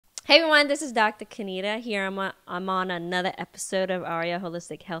Hey everyone, this is Dr. Khanita. Here I'm on another episode of Araya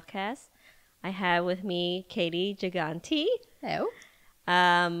Holistic Healthcast. I have with me Katie Giganti. Hello.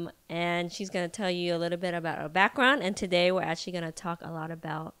 And she's going to tell you a little bit about her background. And today we're actually going to talk a lot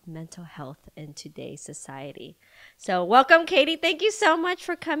about mental health in today's society. So welcome, Katie. Thank you so much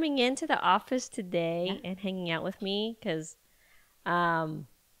for coming into the office today and hanging out with me because I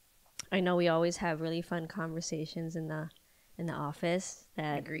know we always have really fun conversations in the office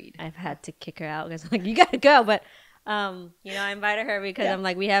that Agreed. I've had to kick her out because I'm like, you got to go. But, I invited her because I'm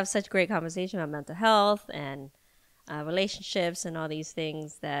like, we have such great conversation about mental health and relationships and all these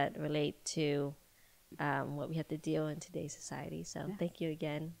things that relate to what we have to deal in today's society. So thank you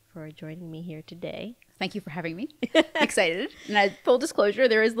again for joining me here today. Thank you for having me. Excited. And full disclosure,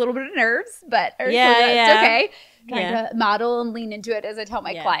 there is a little bit of nerves, but it's okay. Trying to model and lean into it as I tell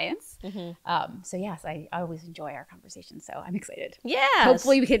my clients. Mm-hmm. So yes, I always enjoy our conversations. So I'm excited. Yeah.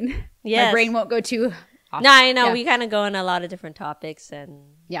 Hopefully we can, my brain won't go too off. No, I know. Yeah. We kind of go in a lot of different topics and,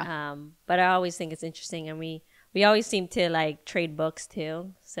 but I always think it's interesting. And we always seem to like trade books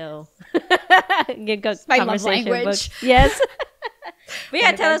too. So get good my conversation love language. Books. Yes. But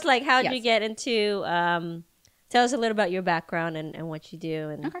yeah, tell us like how did you get into tell us a little about your background and what you do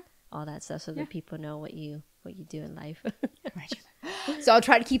and all that stuff so that people know what you do in life. Right. So I'll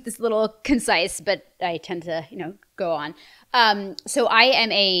try to keep this a little concise, but I tend to, go on. So I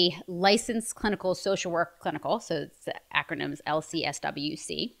am a licensed clinical social work clinical. So it's the acronyms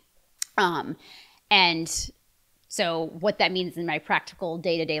LCSWC. And so what that means in my practical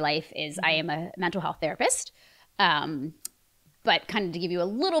day-to-day life is I am a mental health therapist. But kind of to give you a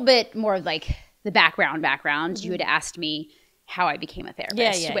little bit more of like the background, you had asked me how I became a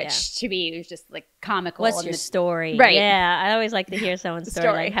therapist, which to me was just like comical. What's your story? Right. Yeah, I always like to hear someone's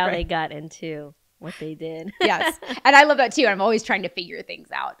story, like how they got into what they did. Yes. And I love that too. I'm always trying to figure things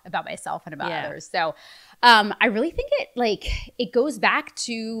out about myself and about others. So I really think it goes back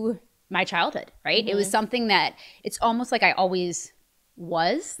to my childhood, right? It was something that it's almost like I always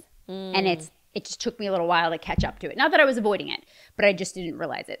was. And it just took me a little while to catch up to it. Not that I was avoiding it, but I just didn't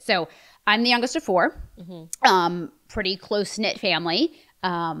realize it. So I'm the youngest of four, pretty close-knit family.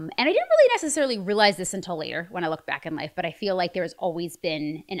 And I didn't really necessarily realize this until later when I look back in life, but I feel like there's always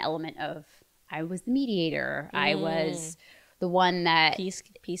been an element of I was the mediator. I was the one that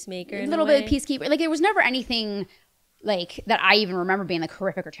peacemaker, a little bit of peacekeeper. Like there was never anything like that I even remember being like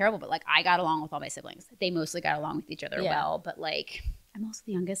horrific or terrible, but like I got along with all my siblings. They mostly got along with each other well, but like I'm also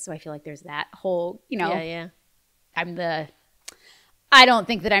the youngest, so I feel like there's that whole, I don't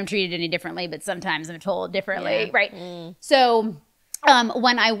think that I'm treated any differently, but sometimes I'm told differently, right? So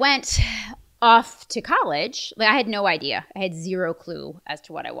when I went off to college, like I had no idea. I had zero clue as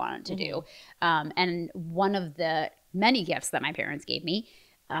to what I wanted to do. And one of the many gifts that my parents gave me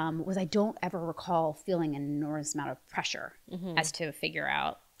was I don't ever recall feeling an enormous amount of pressure as to figure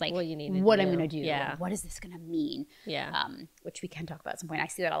out like what I'm going to do. Yeah. What is this going to mean? Yeah. Which we can talk about at some point. I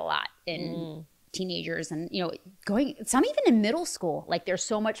see that a lot in teenagers and, some even in middle school, like there's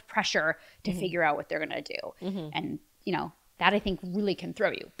so much pressure to figure out what they're going to do. And, that I think really can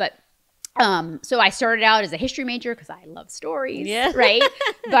throw you. But so I started out as a history major because I love stories, right?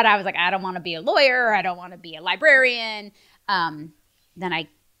 But I was like, I don't want to be a lawyer. I don't want to be a librarian. Then I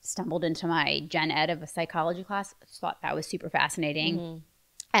stumbled into my gen ed of a psychology class. I just thought that was super fascinating.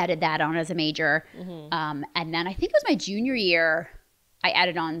 Added that on as a major. And then I think it was my junior year, I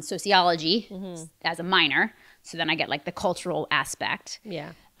added on sociology as a minor. So then I get like the cultural aspect.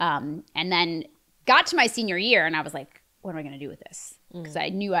 Yeah. And then got to my senior year and I was like, what am I going to do with this? Because I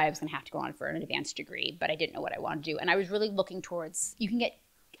knew I was going to have to go on for an advanced degree, but I didn't know what I wanted to do. And I was really looking towards,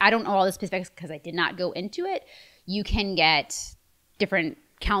 I don't know all the specifics because I did not go into it. You can get different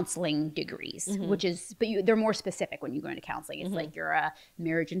counseling degrees, but they're more specific when you go into counseling. It's like you're a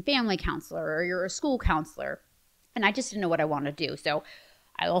marriage and family counselor or you're a school counselor. And I just didn't know what I wanted to do. So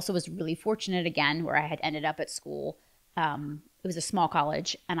I also was really fortunate again where I had ended up at school. It was a small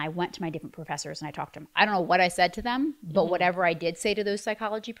college and I went to my different professors and I talked to them. I don't know what I said to them, but whatever I did say to those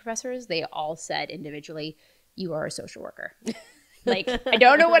psychology professors, they all said individually, you are a social worker. Like, I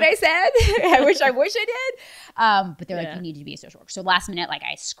don't know what I said. I wish I did. But they're like, you need to be a social worker. So last minute, like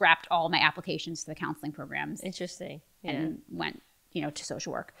I scrapped all my applications to the counseling programs. Interesting. And went, to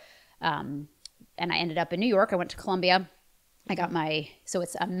social work. And I ended up in New York. I went to Columbia. I got so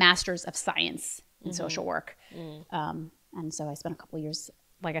it's a master's of science in social work. And so I spent a couple of years,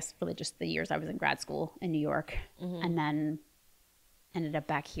 I guess really just the years I was in grad school in New York. And then ended up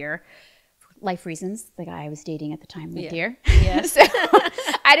back here. Life reasons, the guy I was dating at the time lived here. Yeah. So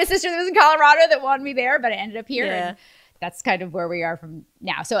I had a sister that was in Colorado that wanted me there, but I ended up here. And that's kind of where we are from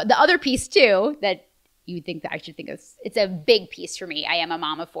now. So the other piece too that you think that I should think of, it's a big piece for me. I am a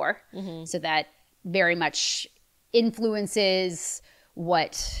mom of 4, so that very much influences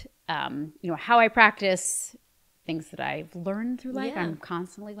what how I practice, things that I've learned through life. I'm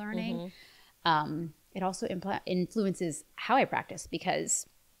constantly learning. It also influences how I practice, because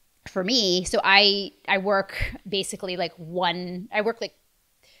for me, so I work basically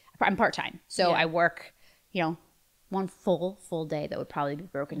I'm part-time. So I work, one full day that would probably be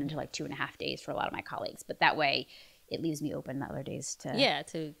broken into like 2.5 days for a lot of my colleagues. But that way it leaves me open the other days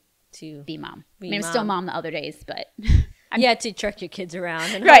to be mom. I'm still mom the other days, but to truck your kids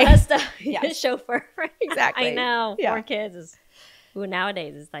around and all that stuff. Chauffeur. Exactly. I know. 4 kids is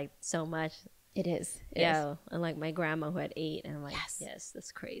nowadays it's like so much. It is. And like my grandma who had 8, and I'm like, yes,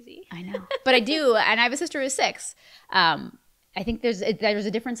 that's crazy. I know. But I do, and I have a sister who's 6. I think there's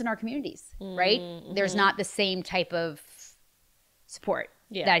a difference in our communities, right? There's not the same type of support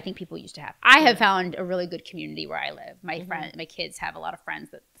that I think people used to have. I have found a really good community where I live. My kids have a lot of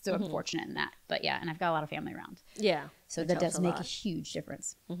friends so I'm fortunate in that. But and I've got a lot of family around. Yeah. So that does make a huge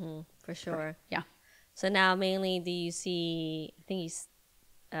difference. For sure. Yeah. So now mainly do you see, I think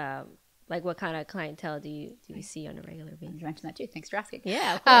like what kind of clientele do you see on a regular basis? You mentioned that too. Thanks for asking.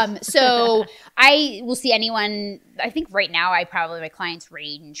 Yeah. Of course. So I will see anyone. I think right now my clients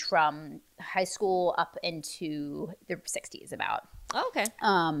range from high school up into their 60s about. Oh, okay.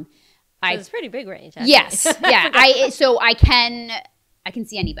 So it's a pretty big range. Actually. Yes. Yeah. I can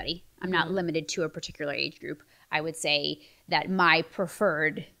see anybody. I'm not limited to a particular age group. I would say that my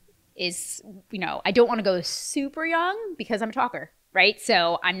preferred is, I don't want to go super young because I'm a talker. Right.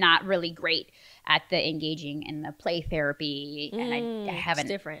 So I'm not really great at the engaging in the play therapy, and I haven't.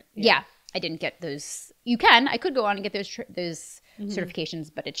 It's different. Yeah. I didn't get those. I could go on and get those certifications,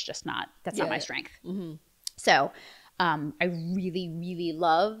 but it's just not, that's not my strength. So I really, really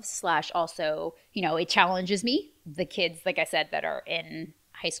love / also, it challenges me. The kids, like I said, that are in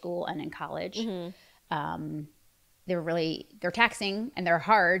high school and in college, they're taxing and they're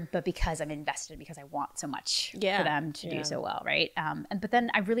hard, but because I'm invested, because I want so much for them to do so well, right? But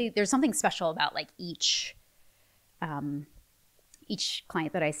then there's something special about like each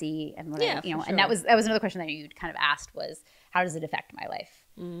client that I see, and what and that was another question that you kind of asked was, how does it affect my life?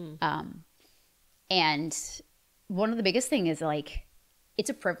 And one of the biggest thing is like, it's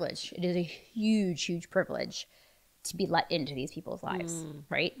a privilege. It is a huge, huge privilege to be let into these people's lives,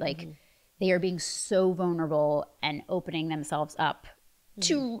 right? Like. They are being so vulnerable and opening themselves up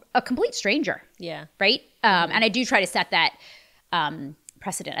to a complete stranger. Yeah. Right? And I do try to set that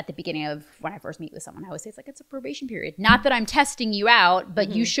precedent at the beginning of when I first meet with someone. I always say it's a probation period. Not that I'm testing you out, but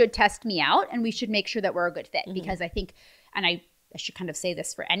you should test me out, and we should make sure that we're a good fit. Because I think, and I should kind of say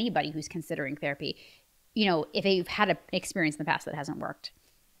this for anybody who's considering therapy, if you've had an experience in the past that hasn't worked,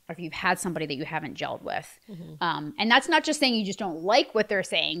 or if you've had somebody that you haven't gelled with. And that's not just saying you just don't like what they're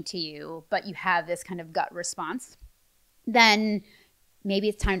saying to you, but you have this kind of gut response, then maybe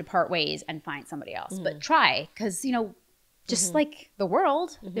it's time to part ways and find somebody else. But try, because, just like the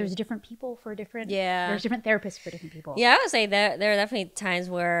world, there's different people for different, there's different therapists for different people. Yeah, I would say that there are definitely times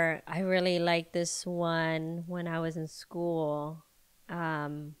where I really liked this one when I was in school.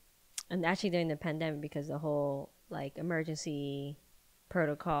 And actually during the pandemic, because the whole like emergency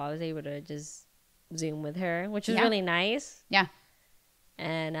protocol, I was able to just Zoom with her, which was really nice. Yeah.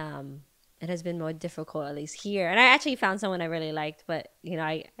 And it has been more difficult, at least here. And I actually found someone I really liked, but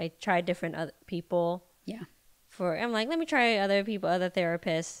I tried different other people. Yeah. I'm like, let me try other people, other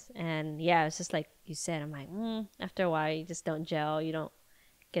therapists. And it's just like you said, I'm like, after a while you just don't gel. You don't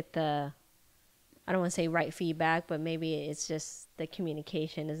get I don't want to say right feedback, but maybe it's just the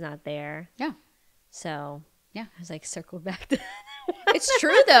communication is not there. Yeah. So I was like circled back to It's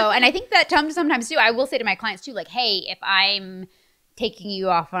true though. And I think that sometimes too, I will say to my clients too, like, hey, if I'm taking you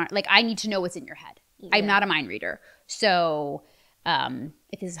off on, like, I need to know what's in your head. I'm not a mind reader. So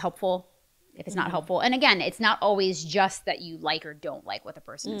if this is helpful, if it's not helpful. And again, it's not always just that you like or don't like what the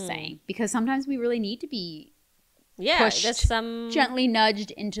person is saying, because sometimes we really need to be pushed, gently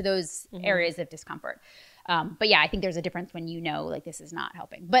nudged into those areas of discomfort. But I think there's a difference when like this is not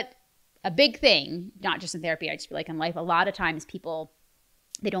helping. But a big thing, not just in therapy, I just feel like in life, a lot of times people,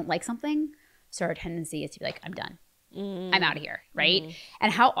 they don't like something. So our tendency is to be like, I'm done. I'm out of here, right?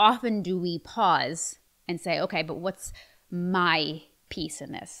 And how often do we pause and say, okay, but what's my piece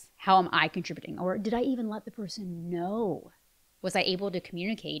in this? How am I contributing? Or did I even let the person know? Was I able to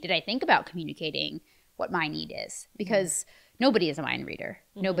communicate? Did I think about communicating what my need is? Because nobody is a mind reader.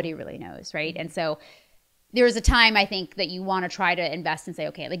 Nobody really knows, right? And so there's a time, I think, that you want to try to invest and say,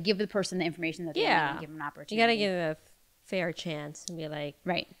 okay, like give the person the information that they need and give them an opportunity. You got to give fair chance and be like,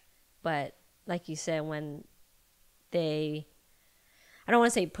 right. But like you said, when they, I don't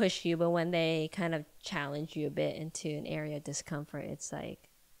want to say push you, but when they kind of challenge you a bit into an area of discomfort, it's like,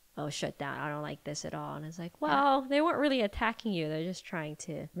 oh, shut down. I don't like this at all. And it's like, well, they weren't really attacking you. They're just trying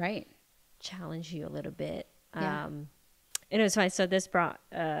to challenge you a little bit. Yeah. And it was funny. So this brought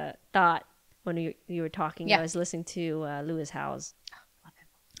thought when you were talking. Yeah. I was listening to Lewis Howes. Oh, love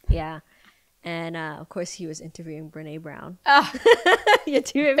him. Yeah. And of course, he was interviewing Brene Brown. Oh, your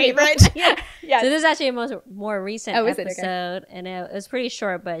two favorite. Yeah. Yes. So this is actually a more recent episode, okay. and it was pretty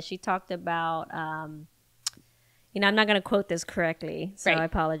short. But she talked about, I'm not going to quote this correctly, so I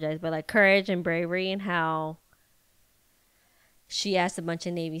apologize. But like courage and bravery, and how she asked a bunch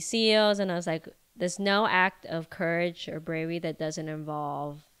of Navy SEALs, and I was like, there's no act of courage or bravery that doesn't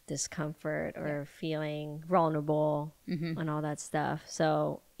involve discomfort or feeling vulnerable and all that stuff.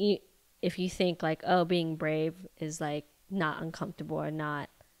 So if you think like, oh, being brave is like not uncomfortable or not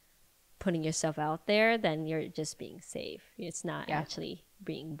putting yourself out there, then you're just being safe. It's not actually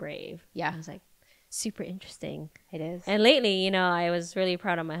being brave. Yeah. I was like, super interesting. It is. And lately, I was really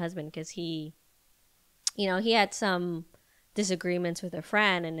proud of my husband because he had some disagreements with a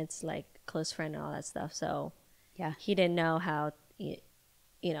friend, and it's like close friend and all that stuff. So yeah, he didn't know how, he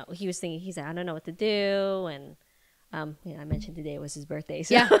was thinking, he said, I don't know what to do. And, I mentioned today was his birthday.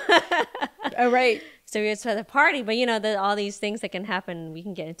 So. Yeah. Oh, right. So we were at the party, but all these things that can happen, we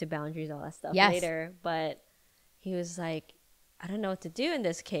can get into boundaries, all that stuff later. But he was like, I don't know what to do in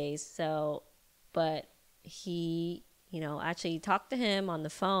this case. So, but he, actually talked to him on the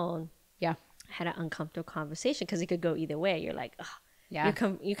phone. Yeah. Had an uncomfortable conversation because it could go either way. You're like, oh, yeah.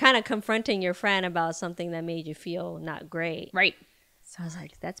 You're kind of confronting your friend about something that made you feel not great. Right. So I was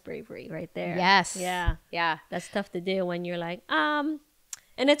like, that's bravery right there. Yes. Yeah. Yeah. That's tough to do when you're like, and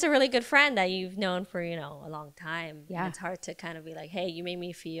it's a really good friend that you've known for, a long time. Yeah. And it's hard to kind of be like, hey, you made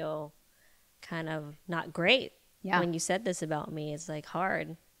me feel kind of not great. Yeah. When you said this about me, it's like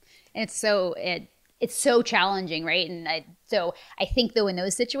hard. And it's so challenging, right? And so I think though in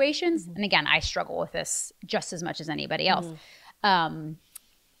those situations, and again, I struggle with this just as much as anybody else.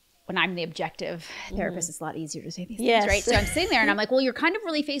 When I'm the objective therapist, it's a lot easier to say these things, right? So I'm sitting there and I'm like, well, you're kind of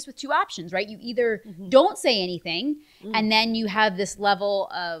really faced with two options, right? You either don't say anything and then you have this level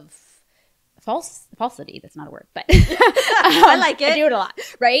of falsity. That's not a word, but I like it. I do it a lot,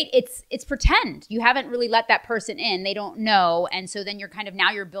 right? It's pretend. You haven't really let that person in. They don't know. And so then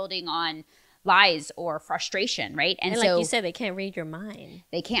you're building on lies or frustration, right? And so like you said, they can't read your mind.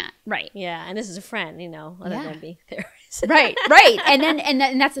 They can't, right? Yeah, and this is a friend, other than be therapist. Right.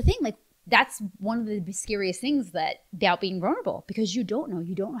 And that's the thing. Like that's one of the scariest things about being vulnerable, because you don't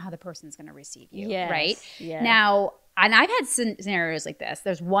know how the person's going to receive you, right? Yeah. Now, and I've had scenarios like this.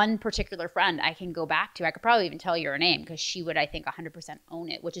 There's one particular friend I can go back to. I could probably even tell you her name because she would, I think, 100% own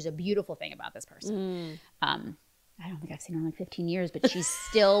it, which is a beautiful thing about this person. I don't think I've seen her in like 15 years, but she's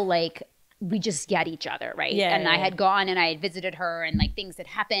still like, we just get each other, right? Yeah, and I had gone and I had visited her and like things had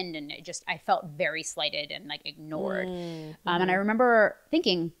happened and I felt very slighted and like ignored. And I remember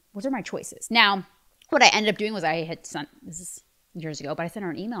thinking, what are my choices? Now, what I ended up doing was I had sent, this is years ago, but I sent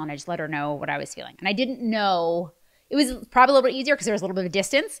her an email and I just let her know what I was feeling. And I didn't know, it was probably a little bit easier because there was a little bit of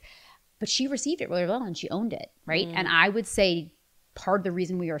distance, but she received it really well and she owned it, right? And I would say part of the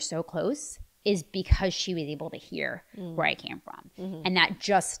reason we are so close is because she was able to hear where I came from. And that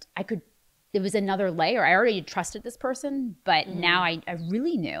it was another layer. I already trusted this person, but now I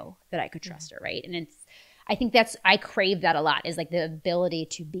really knew that I could trust her, right? And I think I crave that a lot, is like the ability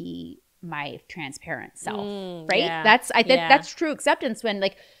to be my transparent self, right? Yeah. That's true acceptance when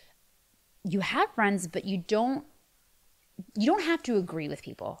like you have friends, but you don't have to agree with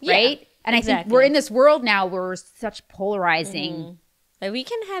people, right? And I think we're in this world now where we're such polarizing. Like we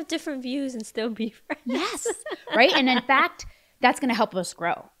can have different views and still be friends. Yes, right? And in fact, that's going to help us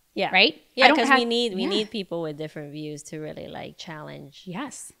grow. Yeah. Right? Yeah, because we need people with different views to really like challenge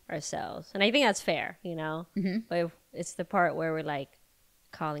ourselves. And I think that's fair, But if it's the part where we're like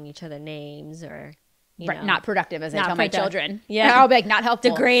calling each other names or not productive, as I tell my children. Yeah. I'll be like, not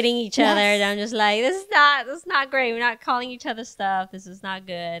helpful. Degrading each other. And I'm just like, this is not great. We're not calling each other stuff. This is not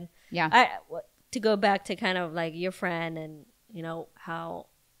good. Yeah. To go back to kind of like your friend and, how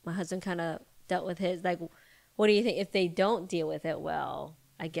my husband kind of dealt with his, like, what do you think if they don't deal with it well?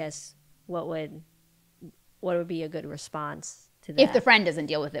 I guess what would be a good response to that? If the friend doesn't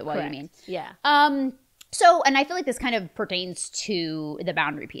deal with it well, Correct. you mean? Yeah. So, and I feel like this kind of pertains to the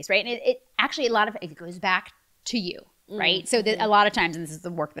boundary piece, right? And it actually, a lot of it goes back to you, right? So a lot of times, and this is the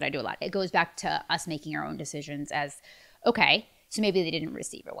work that I do a lot, it goes back to us making our own decisions as, okay, so maybe they didn't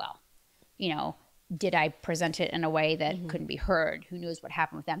receive it well. did I present it in a way that couldn't be heard? Who knows what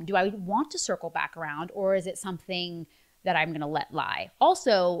happened with them? Do I want to circle back around, or is it something that I'm going to let lie?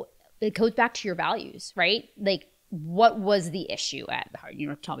 Also, it goes back to your values, right? Like, what was the issue at the heart? You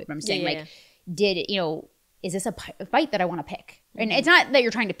know, tell me what I'm saying. Did it, is this a fight that I want to pick? And it's not that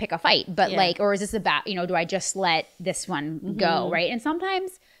you're trying to pick a fight, but or is this about, do I just let this one go, right? And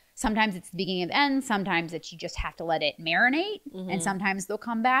sometimes it's the beginning of the end. Sometimes it's you just have to let it marinate, and sometimes they'll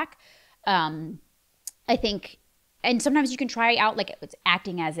come back. I think, and sometimes you can try out like it's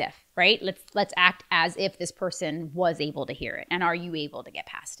acting as if, right? Let's act as if this person was able to hear it, and are you able to get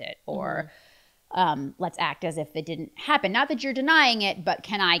past it? Or let's act as if it didn't happen. Not that you're denying it, but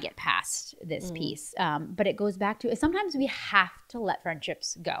can I get past this piece? But it goes back to sometimes we have to let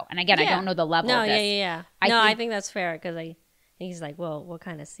friendships go. And again, I don't know the level of this. I think that's fair because he's like, well, we'll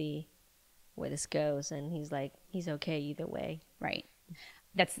kind of see where this goes, and he's like, he's okay either way, right?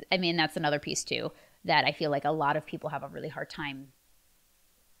 That's another piece too, that I feel like a lot of people have a really hard time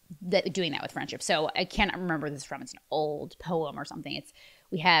doing that with friendships. So I can't remember this from. It's an old poem or something. It's,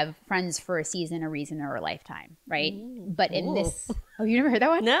 we have friends for a season, a reason, or a lifetime, right? But in this, you never heard that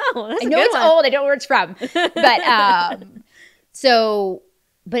one? No, that's I know it's old. I don't know where it's from, but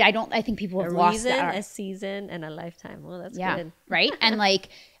but I think people have lost that. A season, and a lifetime. Well, that's good, right? And I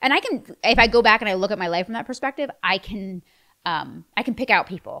can, if I go back and I look at my life from that perspective, I can pick out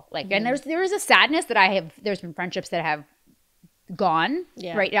people and there is a sadness that there's been friendships that have gone,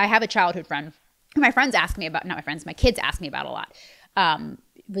 right? I have a childhood friend who my kids ask me about a lot.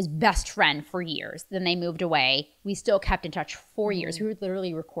 Was best friend for years. Then they moved away. We still kept in touch 4 years. We would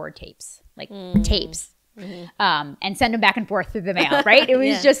literally record tapes, tapes, and send them back and forth through the mail, right? It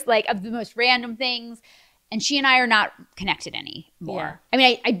was just like of the most random things. And she and I are not connected anymore. I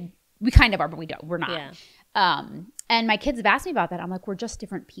mean, we kind of are, but we're not. And my kids have asked me about that. I'm like, we're just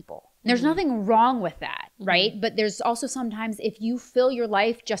different people. There's nothing wrong with that, right? But there's also sometimes if you fill your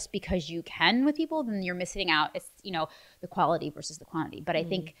life just because you can with people, then you're missing out. It's, the quality versus the quantity. But I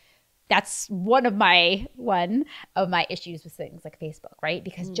think that's one of my issues with things like Facebook, right?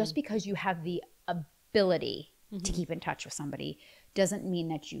 Because just because you have the ability to keep in touch with somebody doesn't mean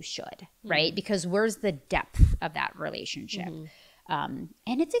that you should, right? Because where's the depth of that relationship? And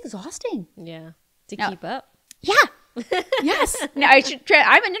it's exhausting. Yeah. To keep up. Yeah. Yes. No,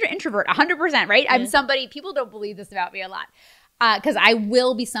 I'm an introvert, 100%, right? I'm somebody, people don't believe this about me a lot. Because I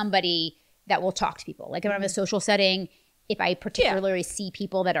will be somebody that will talk to people. Like if I'm in a social setting, if I particularly see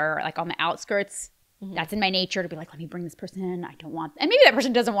people that are like on the outskirts, that's in my nature to be like, let me bring this person in. I don't want, and maybe that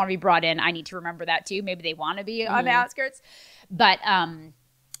person doesn't want to be brought in. I need to remember that too. Maybe they want to be on the outskirts. But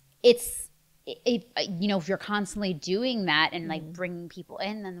if you're constantly doing that and like bringing people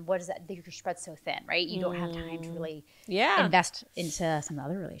in, then what is that? You're spread so thin, right? You don't have time to really invest into some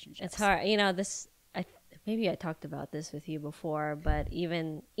other relationships. It's hard. Maybe I talked about this with you before, but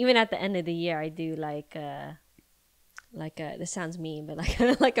even at the end of the year, I do this sounds mean, but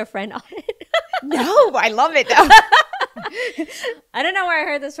like a friend audit. No, I love it though. I don't know where I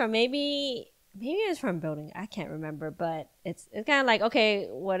heard this from. Maybe it was from building. I can't remember, but it's kind of like, okay,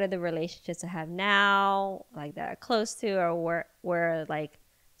 what are the relationships I have now, like that are close to, or where like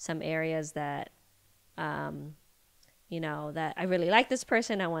some areas that, that I really like this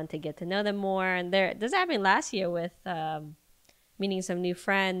person. I want to get to know them more. And this happened last year with meeting some new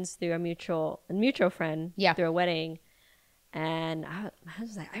friends through a mutual friend through a wedding. And I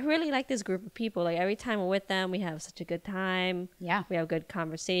was like, I really like this group of people. Like every time we're with them, we have such a good time. Yeah. We have good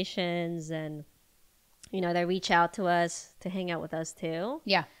conversations, and, they reach out to us to hang out with us too.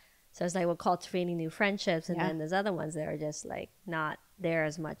 Yeah. So it's like we're cultivating new friendships. And then there's other ones that are just like not there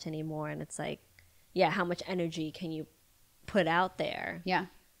as much anymore. And it's like, how much energy can you put out there? Yeah.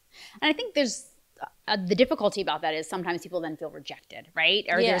 And I think there's the difficulty about that is sometimes people then feel rejected, right?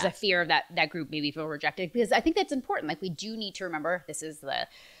 Or there's a fear of that group maybe feel rejected, because I think that's important. Like we do need to remember, this is the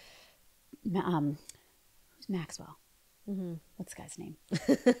who's Maxwell? What's the guy's name?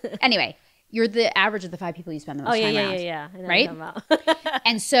 Anyway, you're the average of the 5 people you spend the most time around. Yeah. I know right? what you're talking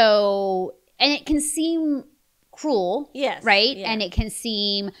about. And it can seem cruel, right? Yeah. And it can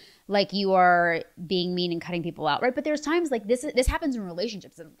seem like you are being mean and cutting people out, right? But there's times like this happens in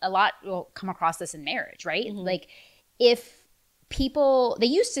relationships. A lot will come across this in marriage, right? Like if people, they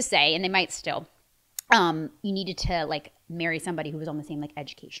used to say, and they might still, you needed to like marry somebody who was on the same like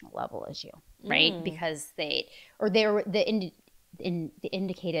educational level as you, right? Because they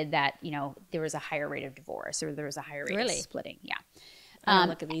indicated that, there was a higher rate of divorce, or there was a higher rate of splitting. Yeah. I don't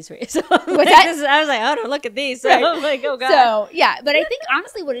look at these rates. I was like, I don't look at these. So I'm like, oh God. So, yeah. But I think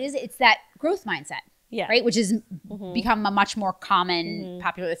honestly what it is, it's that growth mindset, Yeah. Right. Which has become a much more common,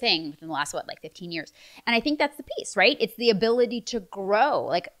 popular thing within the last, 15 years. And I think that's the piece, right? It's the ability to grow.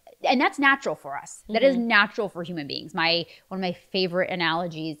 Like, and that's natural for us. That is natural for human beings. One of my favorite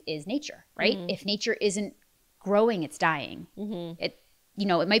analogies is nature, right? If nature isn't growing, it's dying. It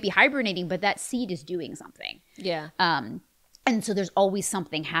might be hibernating, but that seed is doing something. Yeah. And so there's always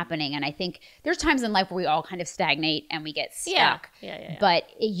something happening. And I think there's times in life where we all kind of stagnate and we get stuck. Yeah. But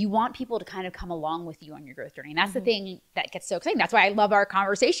you want people to kind of come along with you on your growth journey. And that's the thing that gets so exciting. That's why I love our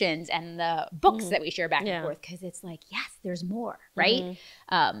conversations and the books that we share back and forth. Because it's like, yes, there's more, right?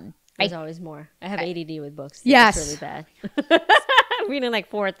 There's always more. I have ADD with books. Yes. It's really bad. Reading like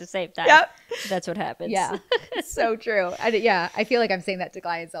 4 at the same time. Yep. That's what happens. Yeah. It's so true. I feel like I'm saying that to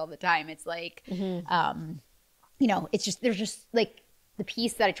clients all the time. It's like, it's just, there's just like the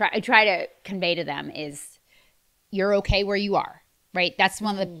piece that I try to convey to them is you're okay where you are, right? That's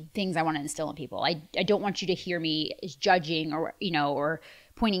one of the things I want to instill in people. I don't want you to hear me as judging or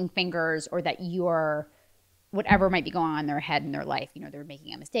pointing fingers, or that you're whatever might be going on in their head in their life, they're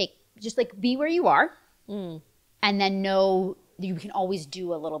making a mistake. Just like be where you are and then know you can always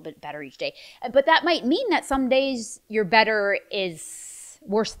do a little bit better each day. But that might mean that some days your better is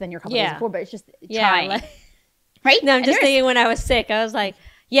worse than your couple days before, but it's just trying. Right? No, I'm just thinking when I was sick, I was like,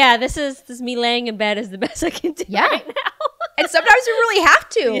 this is me laying in bed is the best I can do right now. And sometimes you really have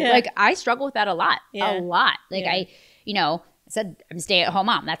to. Yeah. Like I struggle with that a lot. Like I said I'm a stay-at-home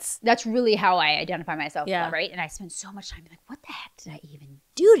mom. That's really how I identify myself, right? And I spend so much time like, what the heck did I even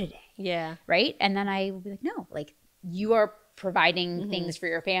do today? Yeah. Right? And then I will be like, no, like you are providing things for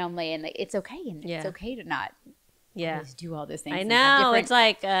your family, and like, it's okay. And it's okay to not always do all those things. I know. It's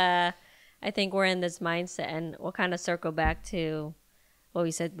like I think we're in this mindset, and we'll kind of circle back to what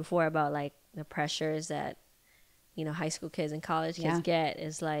we said before about like the pressures that, high school kids and college kids get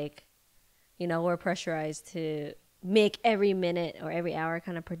is like, we're pressurized to make every minute or every hour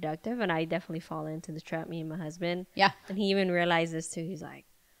kind of productive. And I definitely fall into the trap, me and my husband. Yeah. And he even realized this too. He's like,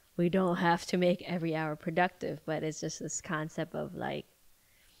 we don't have to make every hour productive, but it's just this concept of like,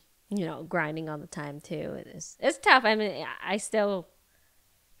 grinding all the time too. It's tough. I mean, I still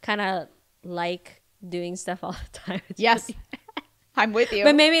kind of like doing stuff all the time. It's yes. I'm with you.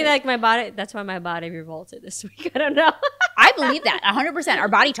 But maybe like my body, that's why my body revolted this week. I don't know. I believe that 100%. Our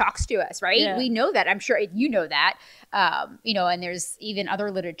body talks to us, right? Yeah. We know that. I'm sure you know that. And there's even other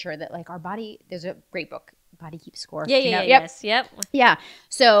literature that like our body, there's a great book, Body Keeps Score. Yeah.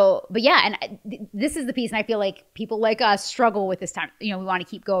 So, but and this is the piece. And I feel like people like us struggle with this time. We want to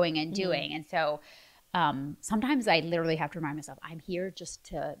keep going and doing. And so sometimes I literally have to remind myself, I'm here just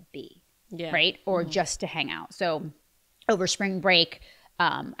to be, right? Or just to hang out. So over spring break,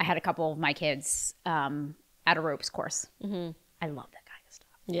 I had a couple of my kids at a ropes course. I love that kind of stuff.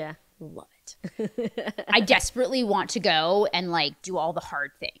 Yeah. Love it. I desperately want to go and like do all the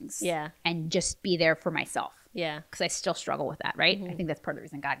hard things. Yeah. And just be there for myself. Yeah. Because I still struggle with that, right? I think that's part of the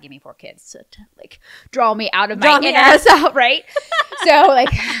reason God gave me 4 kids to like draw me out of my inner self, right? So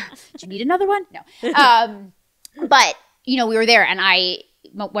like, do you need another one? No. But, we were there, and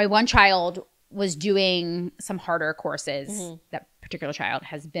my one child was doing some harder courses. That particular child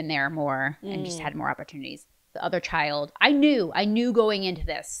has been there more and just had more opportunities. The other child, I knew going into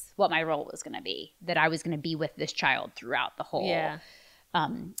this what my role was going to be, that I was going to be with this child throughout the whole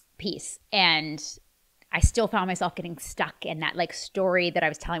piece. And I still found myself getting stuck in that like story that I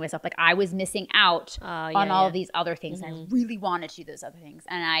was telling myself, like I was missing out on all of these other things. I really wanted to do those other things.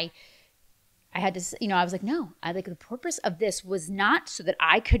 And I had to, I was like, no, the purpose of this was not so that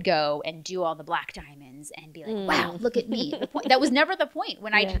I could go and do all the black diamonds and be like, wow, look at me. That was never the point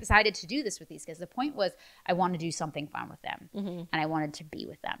when I decided to do this with these kids. The point was I wanted to do something fun with them and I wanted to be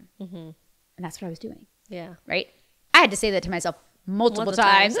with them. And that's what I was doing. Yeah. Right. I had to say that to myself multiple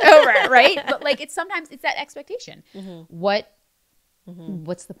times over, right? But like sometimes it's that expectation.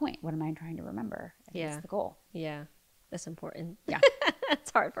 What's the point? What am I trying to remember? What's the goal? Yeah. That's important. Yeah.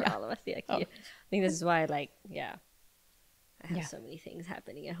 It's hard for all of us. Yeah. I think this is why, I have so many things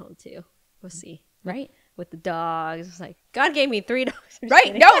happening at home too. We'll see. Right. With the dogs. It's like, God gave me 3 dogs.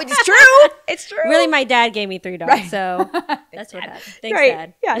 Right. No, it's true. It's true. Really, my dad gave me 3 dogs. Right. So that's what happened. Thanks,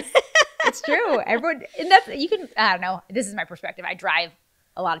 Dad. Yes. It's true. Everyone, and that's, I don't know. This is my perspective. I drive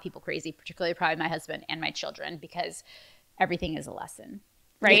a lot of people crazy, particularly probably my husband and my children, because everything is a lesson.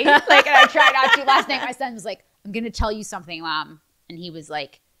 Right. And I tried not to. Last night, my son was like, I'm going to tell you something, Mom. And he was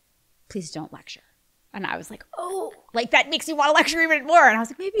like, please don't lecture. And I was like, oh, like that makes me want to lecture even more. And I was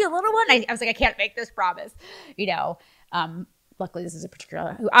like, maybe a little one. I was like, I can't make this promise, luckily this is a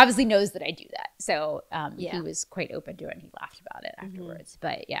particular who obviously knows that I do that. So he was quite open to it and he laughed about it afterwards.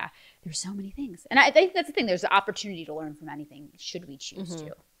 But yeah, there's so many things. And I think that's the thing. There's the opportunity to learn from anything should we choose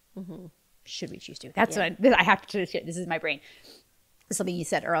to. Should we choose to. That's what I have to, this is my brain. Something you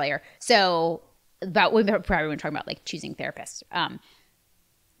said earlier. So about, we probably were talking about like choosing therapists.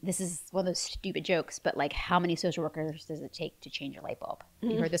 This is one of those stupid jokes, but like how many social workers does it take to change a light bulb?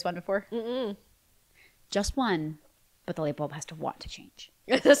 You heard this one before? Just one, but the light bulb has to want to change.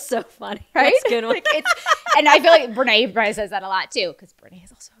 That's so funny. Right? That's a good one. Like and I feel like Brene says that a lot too, because Brene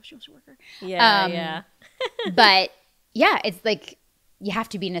is also a social worker. Yeah. But yeah, it's like you have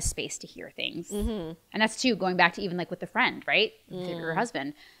to be in a space to hear things. And that's too, going back to even like with the friend, right? With your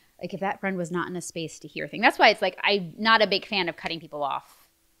husband. Like if that friend was not in a space to hear things. That's why it's like I'm not a big fan of cutting people off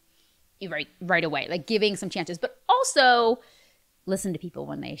right away. Like giving some chances. But also listen to people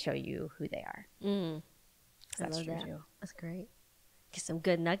when they show you who they are. That's true too. That's great. Get some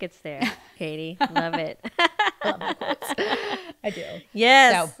good nuggets there, Katie. Love it. I love the quotes. I do.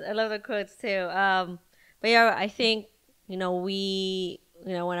 Yes, so. I love the quotes too. But yeah, I think, when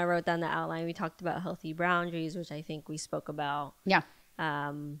I wrote down the outline, we talked about healthy boundaries, which I think we spoke about. Yeah.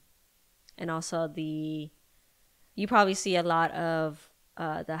 And also you probably see a lot of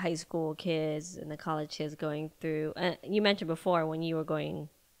the high school kids and the college kids going through, you mentioned before when you were going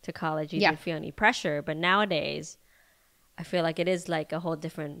to college, you didn't feel any pressure, but nowadays I feel like it is like a whole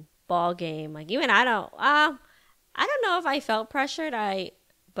different ball game. Like even I don't know if I felt pressured,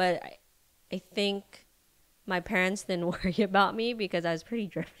 but I think my parents didn't worry about me because I was pretty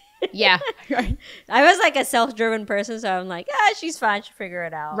driven. Yeah. Right. I was like a self-driven person, so I'm like, she's fine, she'll figure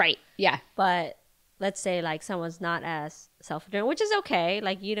it out. Right. Yeah. But let's say like someone's not as self-driven, which is okay.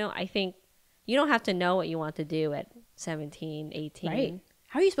 Like, I think you don't have to know what you want to do at 17, 18. Right.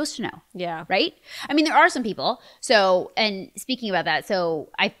 How are you supposed to know? Yeah. Right? I mean, there are some people. So, and speaking about that, so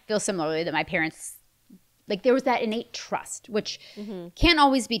I feel similarly that my parents, like there was that innate trust, which can't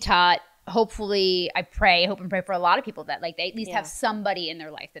always be taught. Hopefully, I hope and pray for a lot of people that like they at least have somebody in their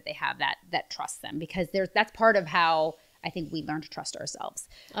life that they have that trusts them, because that's part of how I think we learn to trust ourselves.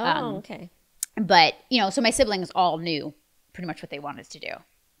 Okay. But, so my siblings all knew pretty much what they wanted to do.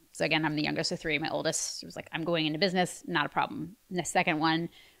 So again, I'm the youngest of three. My oldest was like, I'm going into business, not a problem. And the second one,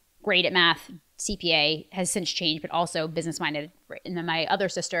 great at math, CPA, has since changed, but also business-minded. And then my other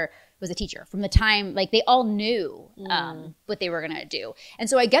sister was a teacher. From the time, like they all knew what they were going to do. And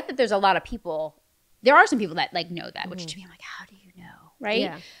so I get that there's a lot of people, there are some people that like know that, which to me, I'm like, how do you know? Right?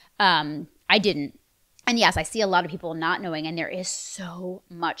 Yeah. I didn't. And yes, I see a lot of people not knowing, and there is so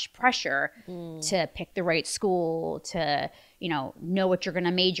much pressure to pick the right school, to, know what you're going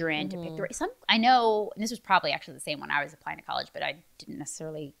to major in, to pick the right. I know, and this was probably actually the same when I was applying to college, but I didn't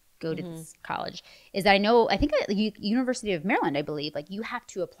necessarily go to this college, is that I think at the University of Maryland, I believe, like you have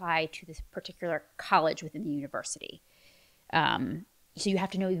to apply to this particular college within the university. So you have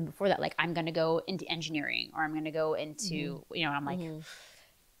to know even before that, like I'm going to go into engineering, or I'm going to go into, and I'm like,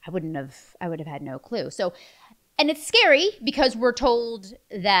 I would have had no clue. So, and it's scary because we're told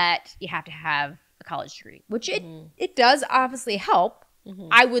that you have to have a college degree, which it does obviously help.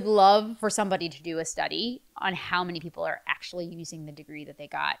 I would love for somebody to do a study on how many people are actually using the degree that they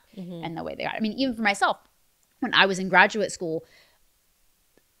got and the way they got it. I mean, even for myself, when I was in graduate school,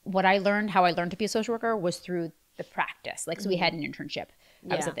 how I learned to be a social worker was through the practice. Like, so we had an internship.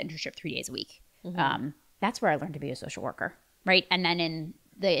 I was at the internship 3 days a week. That's where I learned to be a social worker, right? And then in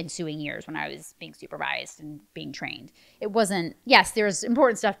the ensuing years when I was being supervised and being trained, it wasn't, yes, there's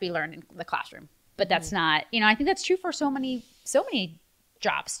important stuff to be learned in the classroom, but that's not, I think that's true for so many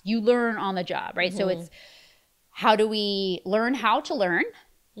jobs. You learn on the job, right? So it's, how do we learn how to learn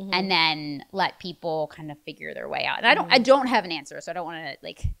and then let people kind of figure their way out? And I don't have an answer, so I don't want to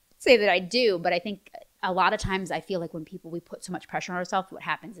like say that I do, but I think a lot of times I feel like when we put so much pressure on ourselves, what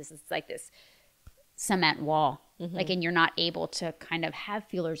happens is it's like this cement wall, like, and you're not able to kind of have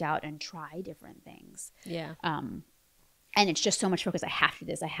feelers out and try different things. Yeah. And it's just so much focus. I have to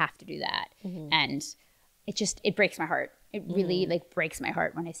do this. I have to do that. And it breaks my heart. It really like breaks my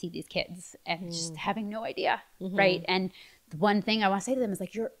heart when I see these kids and just having no idea. Right. And the one thing I want to say to them is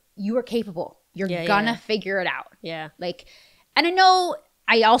like, you are capable. You're gonna figure it out. Yeah. Like, and I know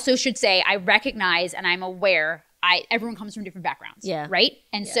I also should say, I recognize and I'm aware everyone comes from different backgrounds. Yeah. Right.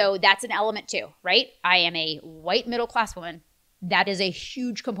 And so that's an element too, right? I am a white middle-class woman. That is a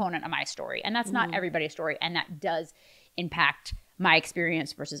huge component of my story. And that's not everybody's story. And that does impact my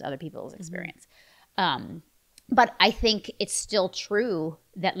experience versus other people's experience. But I think it's still true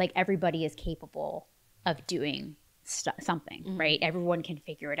that like everybody is capable of doing something, right? Everyone can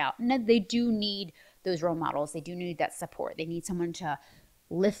figure it out. And then they do need those role models. They do need that support. They need someone to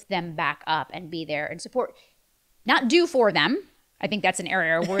lift them back up and be there and support, not do for them. I think that's an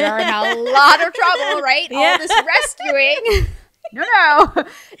area where we are in a lot of trouble, right? Yeah. All this rescuing. No,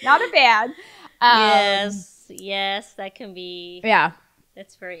 not a fan. Yes, that can be. Yeah.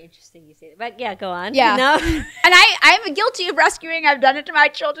 That's very interesting you say that. But yeah, go on. Yeah. You know? And I'm guilty of rescuing. I've done it to my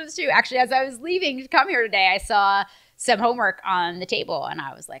children too. Actually, as I was leaving to come here today, I saw some homework on the table and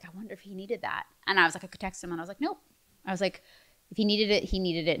I was like, I wonder if he needed that. And I was like, I could text him and I was like, nope. I was like, if he needed it, he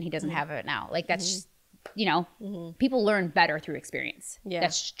needed it and he doesn't have it now. Like that's just, you know, people learn better through experience. Yeah.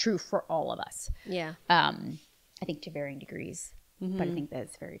 That's true for all of us. Yeah. I think to varying degrees, but I think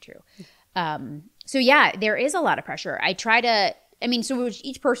that's very true. So yeah, there is a lot of pressure. So with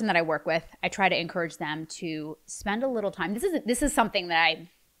each person that I work with, I try to encourage them to spend a little time. This is something that I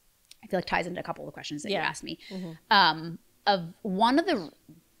feel like ties into a couple of the questions that you asked me. Of one of the,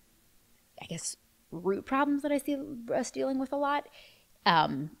 I guess, root problems that I see us dealing with a lot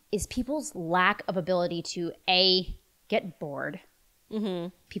is people's lack of ability to get bored.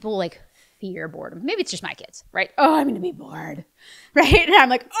 People like fear boredom. Maybe it's just my kids, right? Oh, I'm going to be bored, right? And I'm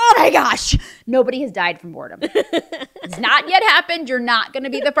like, oh my gosh, nobody has died from boredom. It's not yet happened. You're not going to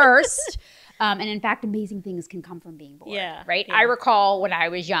be the first. And in fact, amazing things can come from being bored, right? Yeah. I recall when I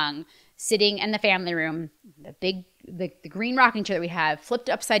was young, sitting in the family room, the green rocking chair that we have flipped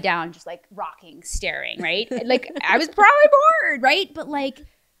upside down, just like rocking, staring, right? Like I was probably bored, right? But like,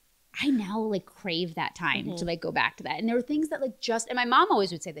 I now like crave that time to like go back to that. And there were things that like and my mom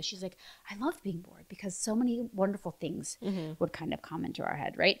always would say this. She's like, I loved being bored because so many wonderful things would kind of come into our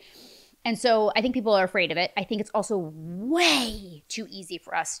head, right? And so I think people are afraid of it. I think it's also way too easy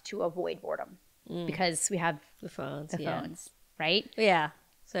for us to avoid boredom because we have the phones, right? Yeah.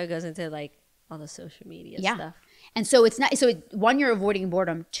 So it goes into like all the social media stuff. And so it's not, one, you're avoiding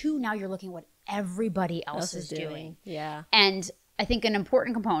boredom. Two, now you're looking at what everybody else is doing. Yeah. And I think an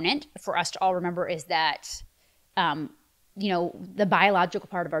important component for us to all remember is that, the biological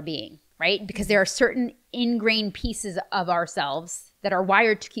part of our being, right? Because there are certain ingrained pieces of ourselves that are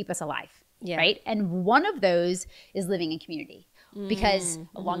wired to keep us alive, right? And one of those is living in community. Because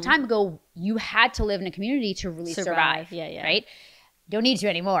a long time ago, you had to live in a community to really survive. Right? Don't need to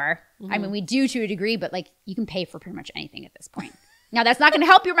anymore. I mean, we do to a degree, but like you can pay for pretty much anything at this point. Now, that's not going to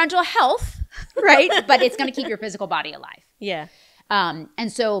help your mental health, right? But it's going to keep your physical body alive. Yeah.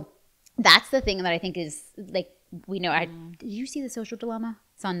 And so that's the thing that I think is like, we know. Did you see The Social Dilemma?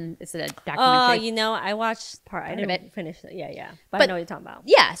 It's a documentary. Oh, I watched part. I didn't finish it. Yeah. But I know what you're talking about.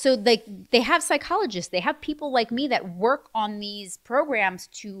 Yeah. So like they have psychologists. They have people like me that work on these programs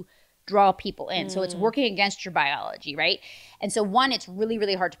to draw people in. So it's working against your biology, right? And so one, it's really,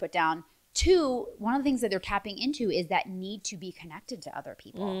 really hard to put down. Two, one of the things that they're tapping into is that need to be connected to other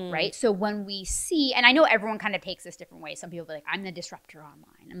people, right? So when we see, and I know everyone kind of takes this different way. Some people are like, I'm the disruptor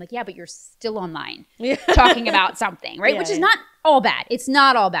online. I'm like, yeah, but you're still online talking about something, right? Which is not all bad. It's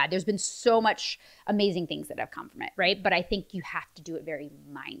not all bad. There's been so much amazing things that have come from it, right? But I think you have to do it very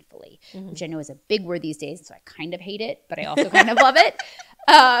mindfully, which I know is a big word these days. So I kind of hate it, but I also kind of love it.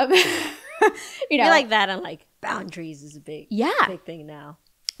 You like that on like boundaries is a big thing now.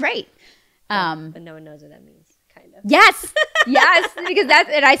 Right. But no one knows what that means, kind of. Yes. Because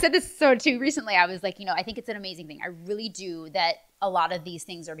and I said this too recently. I was like, I think it's an amazing thing. I really do that a lot of these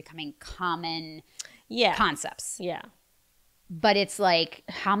things are becoming common concepts. Yeah. But it's like,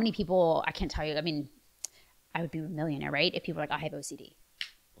 how many people, I can't tell you. I mean, I would be a millionaire, right? If people were like, I have OCD.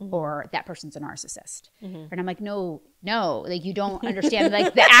 Or that person's a narcissist. And I'm like, no, like you don't understand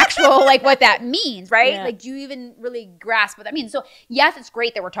like the actual, like what that means, right? Yeah. Like, do you even really grasp what that means? So yes, it's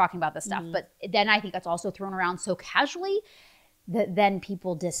great that we're talking about this stuff, but then I think that's also thrown around so casually that then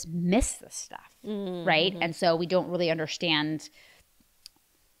people dismiss this stuff, right? And so we don't really understand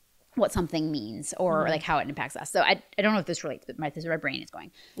what something means or like how it impacts us. So I don't know if this relates, but this is where my brain is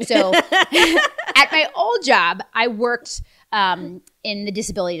going. So at my old job, I worked in the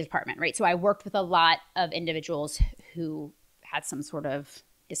disability department, right? So I worked with a lot of individuals who had some sort of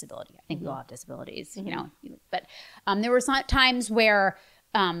disability. I think we all have disabilities, but there were some times where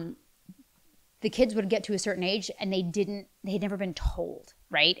the kids would get to a certain age and they'd never been told,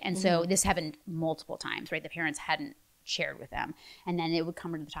 right? And so this happened multiple times, right? The parents hadn't shared with them. And then it would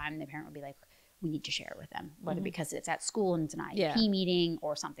come to the time the parent would be like, we need to share with them, whether because it's at school and it's an IEP meeting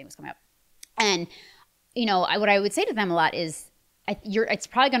or something was coming up. And, what I would say to them a lot is it's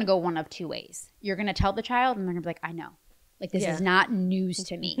probably going to go one of two ways. You're going to tell the child and they're going to be like, I know. Like, this is not news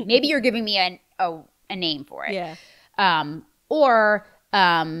to me. Maybe you're giving me a name for it. Yeah.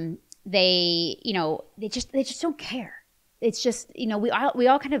 they, you know, they just don't care. It's just, you know, we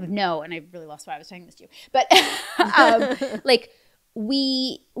all kind of know, and I really lost why I was saying this to you, but like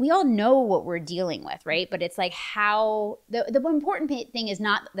we all know what we're dealing with, right? But it's like how the important thing is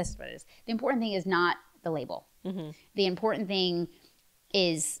not, this is what it is. The important thing is not the label. The important thing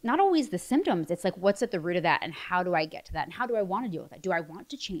is not always the symptoms. It's like, what's at the root of that, and how do I get to that, and how do I want to deal with that? Do I want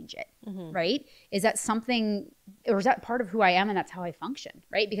to change it, right? Is that something, or is that part of who I am and that's how I function,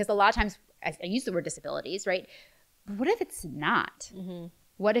 right? Because a lot of times I use the word disabilities, right? But what if it's not?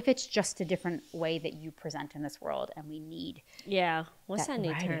 What if it's just a different way that you present in this world, and we need what's that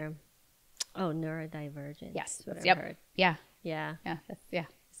new term? Oh, neurodivergent. Yes. That's what I've heard. Yeah.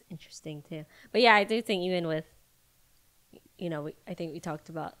 It's interesting too. But yeah, I do think even with, you know, I think we talked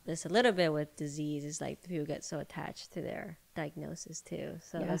about this a little bit with disease. Is like people get so attached to their diagnosis too.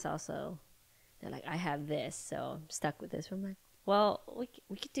 So that's also, they're like, I have this, so I'm stuck with this. I'm like, well,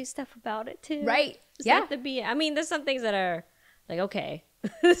 we could do stuff about it too, right? Doesn't have to be. I mean, there's some things that are like, okay,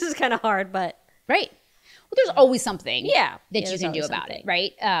 this is kind of hard, but right. Well, there's always something that you can do about something. it,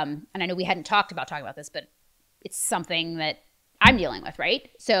 right? And I know we hadn't talked about this, but it's something that I'm dealing with, right?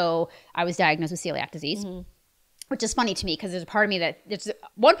 So I was diagnosed with celiac disease, which is funny to me because there's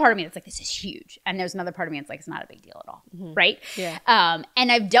one part of me that's like, this is huge. And there's another part of me that's like, it's not a big deal at all, right? Yeah.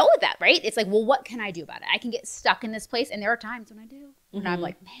 And I've dealt with that, right? It's like, well, what can I do about it? I can get stuck in this place. And there are times when I do. And I'm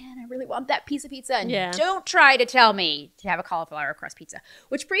like, man, I really want that piece of pizza. And don't try to tell me to have a cauliflower crust pizza,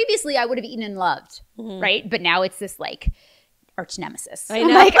 which previously I would have eaten and loved, right? But now it's this like arch nemesis. I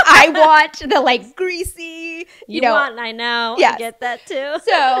know. Like, I want the like greasy, you know. I know. Yes. I get that too.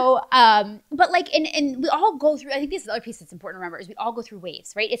 So, but like, and we all go through, I think this is the other piece that's important to remember, is we all go through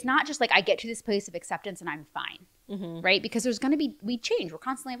waves, right? It's not just like I get to this place of acceptance and I'm fine, right? Because there's going to be, we change, we're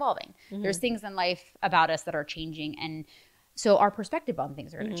constantly evolving. There's things in life about us that are changing, and so our perspective on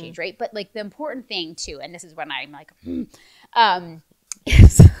things are going to change, right? But like the important thing too, and this is when I'm like,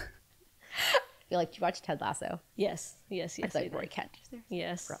 is, you like, do you watch Ted Lasso? Yes. It's like Roy Kent.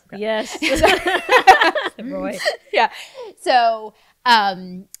 Yes. Roy. Yeah. So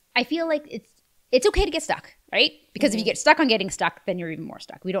I feel like it's okay to get stuck, right? Because if you get stuck on getting stuck, then you're even more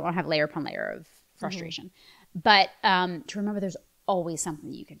stuck. We don't want to have layer upon layer of frustration. But to remember, there's always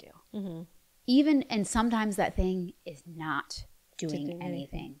something you can do. Even, and sometimes that thing is not doing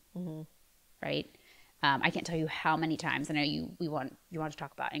anything, right? I can't tell you how many times, I know you want to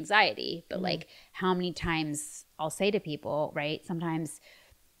talk about anxiety, but like how many times I'll say to people, right? Sometimes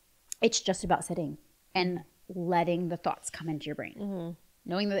it's just about sitting and letting the thoughts come into your brain,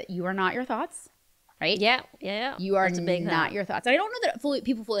 knowing that you are not your thoughts, right? Yeah. You are not your thoughts. And I don't know that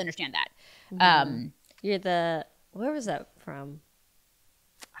people fully understand that. You're the, where was that from?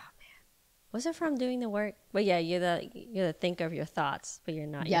 Was it from Doing the Work? But yeah, you're the thinker of your thoughts, but you're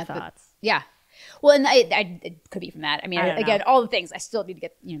not your thoughts. Well, and it could be from that. I mean, again, all the things. I still need to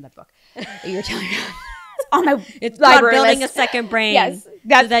get that book that you were telling me. It's on my library building list. a second brain. Yes,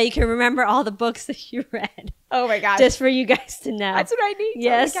 so that you can remember all the books that you read. Oh my gosh. Just for you guys to know. That's what I need.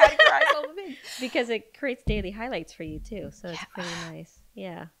 Yes. So categorize all the things. Because it creates daily highlights for you too. So it's pretty nice.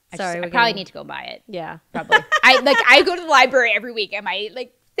 Yeah. I probably need to go buy it. Yeah. Probably. I go to the library every week, and my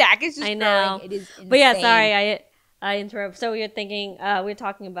stack is just I know. growing. It is insane. But yeah, sorry, I interrupt. So you're thinking, we're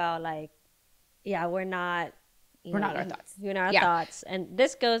talking about like, we're not our thoughts. We're not our thoughts. And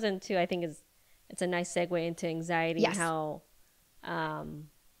this goes into, I think it's a nice segue into anxiety and how,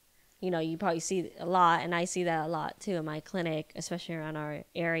 you probably see a lot, and I see that a lot too in my clinic, especially around our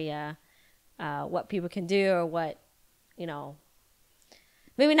area, what people can do, or what,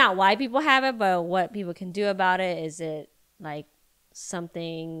 maybe not why people have it, but what people can do about it. Is it like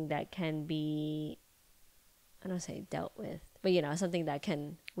something that can be, I don't say dealt with, but something that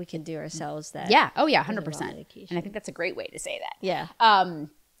we can do ourselves. That 100%. And I think that's a great way to say that. Yeah.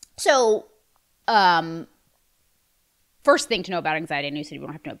 So first thing to know about anxiety, I know you said we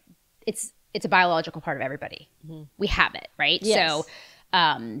don't have to know, it's a biological part of everybody. We have it, right? Yes.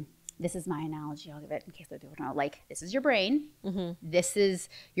 So this is my analogy. I'll give it in case people don't know. Like, this is your brain. This is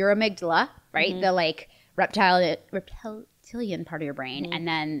your amygdala, right? The like reptilian part of your brain, and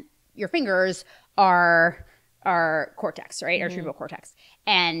then your fingers are cortex, right? Our cerebral cortex.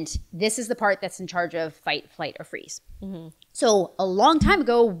 And this is the part that's in charge of fight, flight, or freeze. So a long time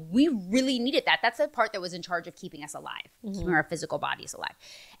ago, we really needed that. That's the part that was in charge of keeping us alive, keeping our physical bodies alive.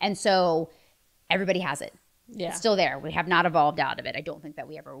 And so everybody has it. Yeah. It's still there. We have not evolved out of it. I don't think that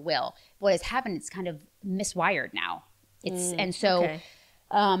we ever will. What has happened, it's kind of miswired now.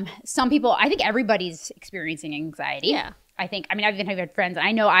 Some people, I think everybody's experiencing anxiety. Yeah. I've even had friends, and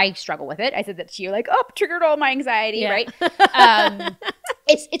I know I struggle with it. I said that to you, like, triggered all my anxiety, right?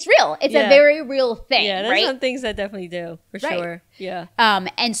 It's real. It's a very real thing. Yeah, there's right? some things that definitely do for sure. Yeah.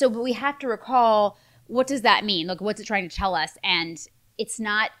 And so, but we have to recall, what does that mean? Like, what's it trying to tell us? And it's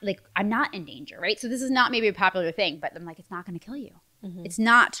not like, I'm not in danger, right? So this is not maybe a popular thing, but I'm like, it's not going to kill you. It's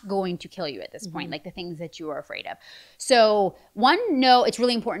not going to kill you at this point, like the things that you are afraid of. So it's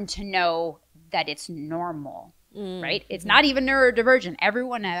really important to know that it's normal, right? It's not even neurodivergent.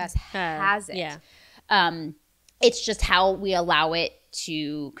 Everyone has it. Yeah. It's just how we allow it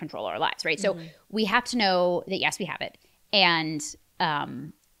to control our lives, right? So we have to know that, yes, we have it. And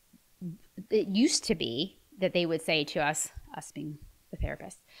it used to be that they would say to us being the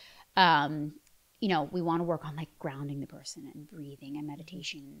therapist, we want to work on like grounding the person and breathing and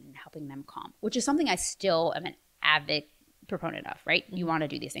meditation and helping them calm, which is something I still am an avid proponent of, right? You want to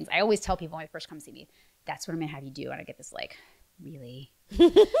do these things. I always tell people when they first come see me, that's what I'm going to have you do. And I get this like, really?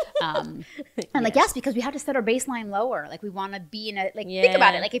 And like, yes, because we have to set our baseline lower. Like we want to be in a, like, think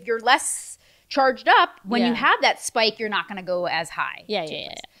about it. Like if you're less charged up, when you have that spike, you're not going to go as high. Yeah.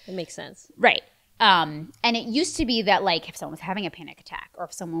 It makes sense. Right. And it used to be that like if someone was having a panic attack or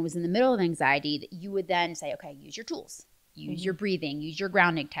if someone was in the middle of anxiety, that you would then say, okay, use your tools, use your breathing, use your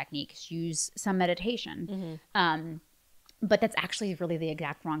grounding techniques, use some meditation. But that's actually really the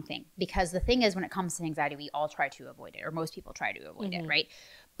exact wrong thing, because the thing is, when it comes to anxiety, we all try to avoid it, or most people try to avoid it, right?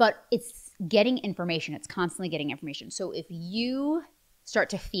 But it's getting information. It's constantly getting information. So if you start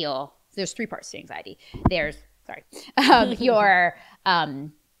to feel, there's 3 parts to anxiety. There's, your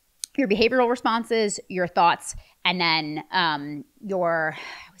behavioral responses, your thoughts, and then I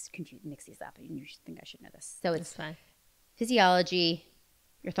was confused, mix these up. You think I should know this. So it's fine. Physiology,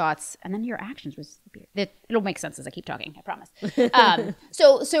 your thoughts, and then your actions. It'll make sense as I keep talking, I promise.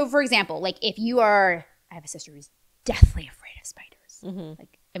 So for example, like if I have a sister who's deathly afraid of spiders.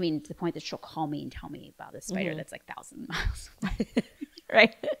 Like, I mean, to the point that she'll call me and tell me about this spider that's like 1,000 miles away.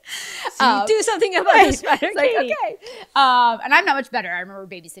 Right? So you do something about the spider, it's like, okay. And I'm not much better. I remember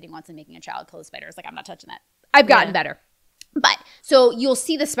babysitting once and making a child kill a spider. It's like, I'm not touching that. I've gotten better. But so you'll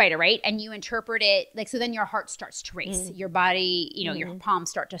see the spider, right? And you interpret it like, so then your heart starts to race. Your body, your palms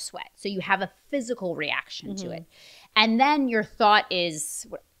start to sweat. So you have a physical reaction to it. And then your thought is,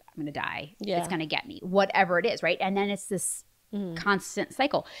 I'm going to die. Yeah. It's going to get me, whatever it is, right? And then it's this constant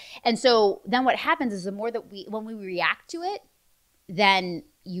cycle. And so then what happens is the more that when we react to it, then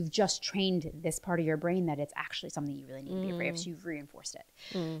you've just trained this part of your brain that it's actually something you really need to be afraid of. So you've reinforced it.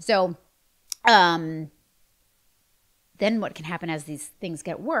 So, then what can happen as these things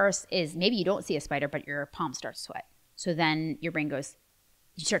get worse is maybe you don't see a spider, but your palms start to sweat. So then your brain goes,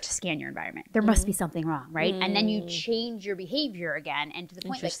 you start to scan your environment. There must be something wrong, right? And then you change your behavior again. And to the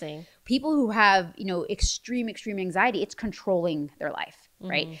point, like people who have, extreme anxiety, it's controlling their life,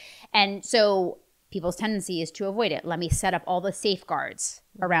 right? And so people's tendency is to avoid it. Let me set up all the safeguards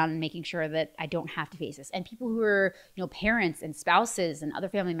around making sure that I don't have to face this. And people who are, parents and spouses and other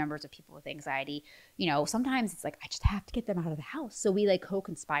family members of people with anxiety, sometimes it's like, I just have to get them out of the house. So we like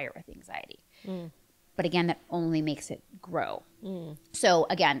co-conspire with anxiety. But again, that only makes it grow. So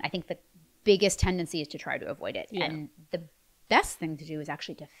again, I think the biggest tendency is to try to avoid it. Yeah. And the best thing to do is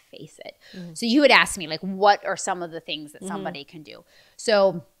actually to face it. So you would ask me, like, what are some of the things that somebody can do?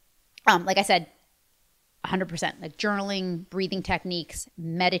 So like I said, 100%, like journaling, breathing techniques,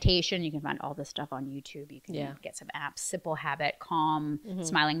 meditation. You can find all this stuff on YouTube. You can get some apps, Simple Habit, Calm,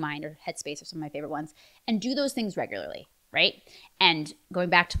 Smiling Mind, or Headspace are some of my favorite ones. And do those things regularly, right? And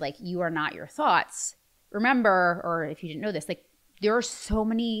going back to like, you are not your thoughts. Remember, or if you didn't know this, like there are so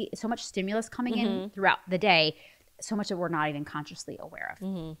much stimulus coming in throughout the day, so much that we're not even consciously aware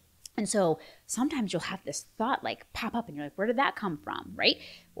of. And so sometimes you'll have this thought like pop up and you're like, where did that come from, right?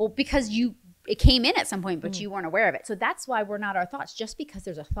 Well, because it came in at some point, but you weren't aware of it. So that's why we're not our thoughts. Just because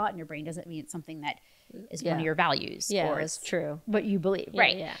there's a thought in your brain doesn't mean it's something that is one of your values. Yeah, or it's true. What you believe,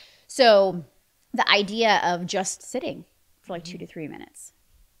 right? Yeah. So the idea of just sitting for like 2 to 3 minutes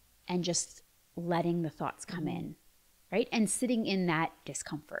and just letting the thoughts come in, right? And sitting in that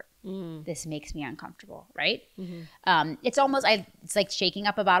discomfort. This makes me uncomfortable, right? It's almost, it's like shaking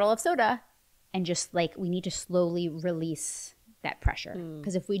up a bottle of soda and just like, we need to slowly release that pressure,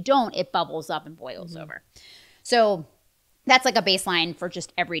 because if we don't, it bubbles up and boils over. So that's like a baseline for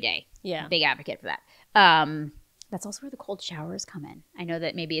just every day. Yeah, big advocate for that. That's also where the cold showers come in. I know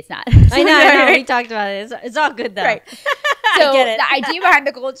that maybe it's not. I know. We talked about it. It's all good though. Right. So the idea behind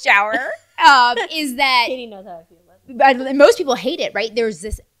the cold shower is that Katie knows how I feel about it. Most people hate it, right? There's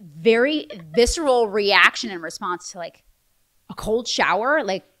this very visceral reaction and response to like a cold shower,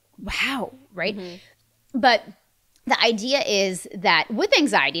 like wow, right? But the idea is that with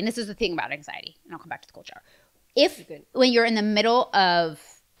anxiety, and this is the thing about anxiety, and I'll come back to the cold shower. when you're in the middle of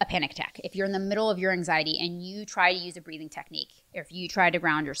a panic attack, if you're in the middle of your anxiety and you try to use a breathing technique, or if you try to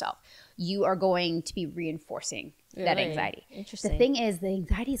ground yourself, you are going to be reinforcing that anxiety. Interesting. The thing is, the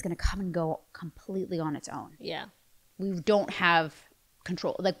anxiety is going to come and go completely on its own. Yeah. We don't have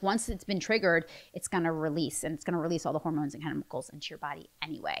control. Like once it's been triggered, it's going to release, and it's going to release all the hormones and chemicals into your body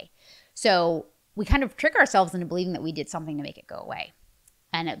anyway. So we kind of trick ourselves into believing that we did something to make it go away.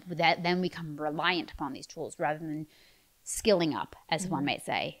 And then we become reliant upon these tools rather than skilling up, as one might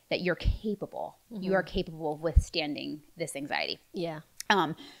say, that you're capable. You are capable of withstanding this anxiety. Yeah.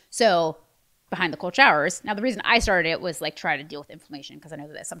 So behind the cold showers. Now, the reason I started it was like try to deal with inflammation, because I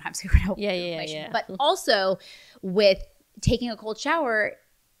know that sometimes we can help with inflammation. But also with taking a cold shower,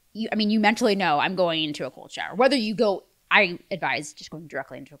 you mentally know I'm going into a cold shower. Whether you go, I advise just going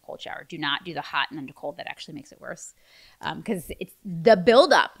directly into a cold shower. Do not do the hot and then to cold. That actually makes it worse, because it's the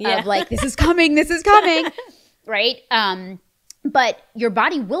buildup of like, this is coming, right? But your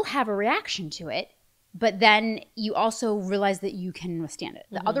body will have a reaction to it. But then you also realize that you can withstand it.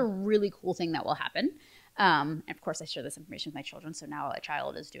 The other really cool thing that will happen, and of course I share this information with my children, so now a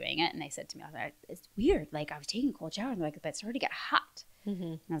child is doing it, and they said to me, it's weird, like I was taking a cold shower, and they're like, but it started to get hot.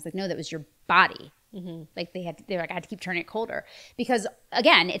 And I was like, no, that was your body. Like they're like, I had to keep turning it colder. Because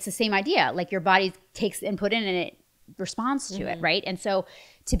again, it's the same idea. Like your body takes input in and it responds to it, right? And so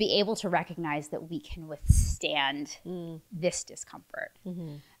to be able to recognize that we can withstand this discomfort.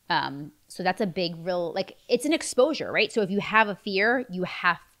 So that's a big real, like it's an exposure, right? So if you have a fear, you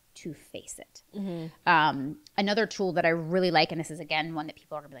have to face it. Another tool that I really like, and this is again one that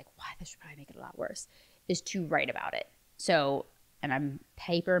people are gonna be like, why, this should probably make it a lot worse, is to write about it. So, and I'm a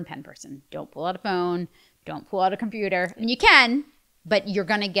paper and pen person. Don't pull out a phone, don't pull out a computer. I mean, you can, but you're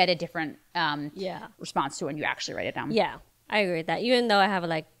gonna get a different response to when you actually write it down. Yeah, I agree with that. Even though I have a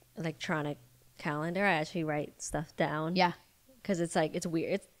like electronic calendar, I actually write stuff down. Yeah. Because it's like, it's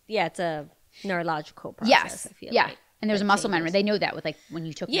weird. It's a neurological process. I feel like. And there's a muscle memory. They know that with like when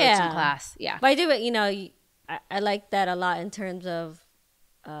you took notes in class. Yeah. But I do it, I like that a lot in terms of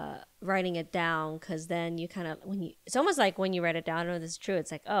writing it down, because then you kind of, it's almost like when you write it down, I know this is true.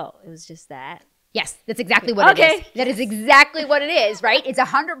 It's like, oh, it was just that. Yes, that's exactly what it is. That is exactly what it is, right? It's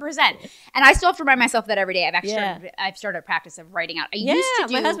 100%. And I still have to remind myself that every day. I've started a practice of writing out. I used to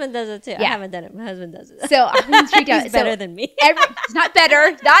do, my husband does it too. I haven't done it. My husband does it. So I'm freaked out. He's better than me. It's not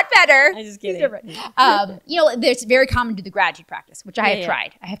better. Not better. I'm just kidding. It's very common to do the gratitude practice, which I have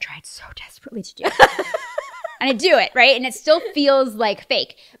tried. I have tried so desperately to do. And I do it, right? And it still feels like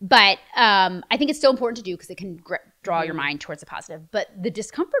fake. But I think it's still important to do because it can draw your mind towards the positive. But the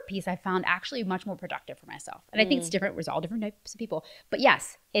discomfort piece I found actually much more productive for myself. And I think it's different. It was all different types of people. But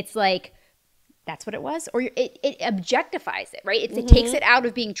yes, it's like, that's what it was. Or it objectifies it, right? It takes it out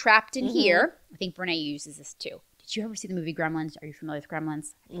of being trapped in here. I think Brene uses this too. Did you ever see the movie Gremlins? Are you familiar with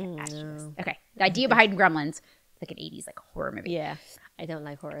Gremlins? I think I asked you this. Okay. The idea behind Gremlins, like an 80s like horror movie. Yeah. I don't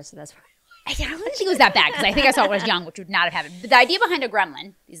like horror, so that's probably I don't think it was that bad, because I think I saw it when I was young, which would not have happened. But the idea behind a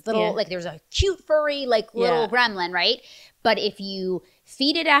gremlin, these little, like there's a cute furry, like little gremlin, right? But if you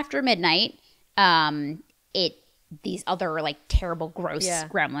feed it after midnight, these other like terrible, gross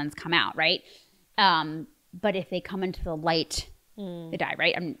gremlins come out, right? But if they come into the light, they die,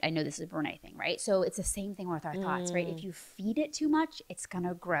 right? I know this is a Brene thing, right? So it's the same thing with our thoughts, right? If you feed it too much, it's going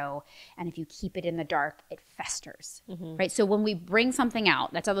to grow. And if you keep it in the dark, it festers, right? So when we bring something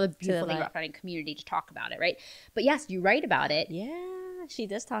out, that's another beautiful thing about finding community to talk about it, right? But yes, you write about it. Yeah, she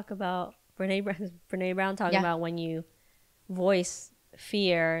does talk about, Brene Brown talking about when you voice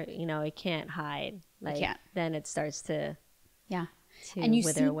fear, it can't hide. Like, then it starts to and you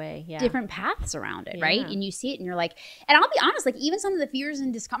wither see away. different paths around it, right? And you see it and you're like, and I'll be honest, like even some of the fears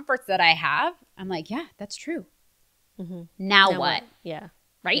and discomforts that I have, I'm like, yeah, that's true. Now what? Yeah.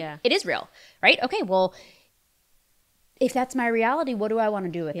 Right? Yeah. It is real, right? Okay, well, if that's my reality, what do I want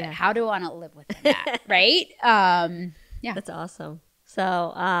to do with it? How do I want to live with that, right? That's awesome.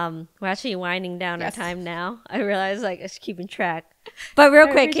 So we're actually winding down our time now. I realize like it's keeping track. But real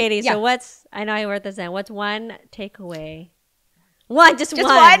quick, Katie, so I know I wrote this down. What's one takeaway? Just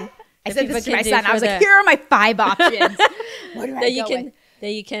one. I said this to my son. I was like, here are my 5 options. What do I go with?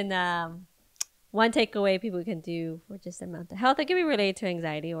 That you can, one takeaway people can do for just their mental health. It can be related to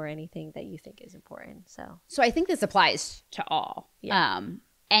anxiety or anything that you think is important. So I think this applies to all. And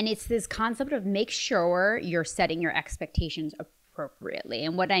it's this concept of make sure you're setting your expectations appropriately.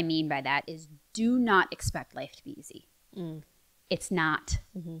 And what I mean by that is do not expect life to be easy. It's not.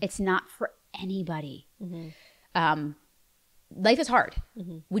 It's not for anybody. Life is hard.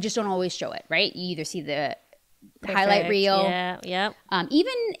 We just don't always show it, right? You either see the highlight reel. Yeah, yep.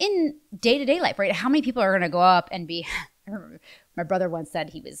 Even in day-to-day life, right? How many people are going to go up and be I remember my brother once said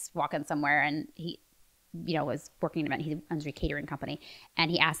he was walking somewhere and he was working an event. He owns a catering company,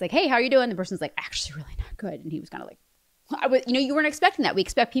 and he asked like, "Hey, how are you doing?" The person's like, "Actually, really not good." And he was kind of like, you weren't expecting that. We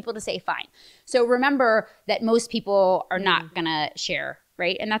expect people to say fine. So remember that most people are not gonna share,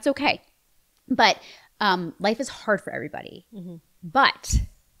 right? And that's okay. But life is hard for everybody. But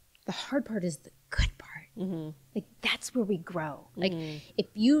the hard part is the good part. Like that's where we grow. Like if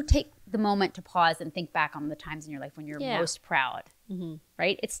you take the moment to pause and think back on the times in your life when you're most proud,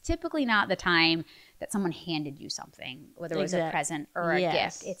 right? It's typically not the time that someone handed you something, whether it was a present or a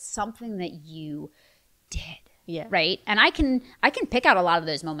gift. It's something that you did. Yeah. Right. And I can pick out a lot of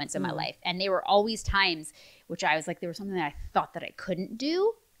those moments in my life. And they were always times which I was like, there was something that I thought that I couldn't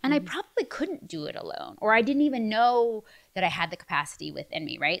do. And I probably couldn't do it alone. Or I didn't even know that I had the capacity within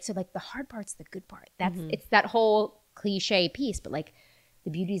me. Right. So like the hard part's the good part. That's it's that whole cliche piece. But like the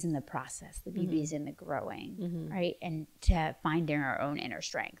beauty's in the process. The beauty's in the growing. Right. And to finding our own inner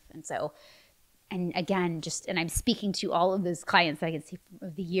strength. And so and again, and I'm speaking to all of those clients that I can see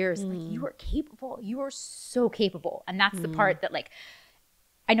over the years, like you are capable. You are so capable. And that's the part that like,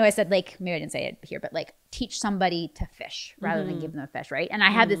 I know I said like, maybe I didn't say it here, but like teach somebody to fish rather than give them a fish, right? And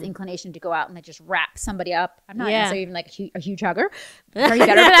I have this inclination to go out and like just wrap somebody up. I'm not necessarily even like a huge hugger. Are you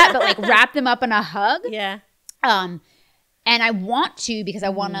better for that? But like wrap them up in a hug. Yeah. And I want to because I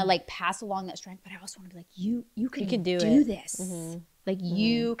want to like pass along that strength, but I also want to be like, you can do this. Like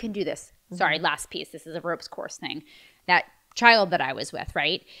you can do this. Sorry, last piece. This is a ropes course thing. That child that I was with,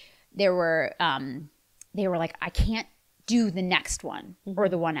 right? They were like, I can't do the next one or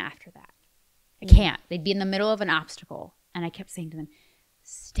the one after that. I can't. They'd be in the middle of an obstacle. And I kept saying to them,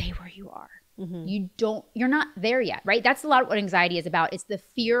 stay where you are. You're not there yet, right? That's a lot of what anxiety is about. It's the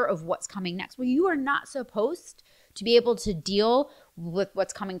fear of what's coming next. Well, you are not supposed to be able to deal with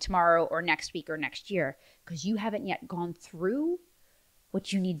what's coming tomorrow or next week or next year because you haven't yet gone through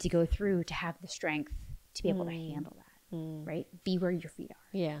what you need to go through to have the strength to be able to handle that, right? Be where your feet are.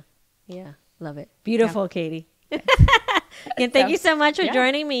 Yeah. Yeah. Love it. Beautiful, Katie. Again, thank you so much for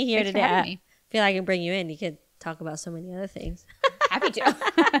joining me here today. I feel like I can bring you in. You could talk about so many other things. Happy to.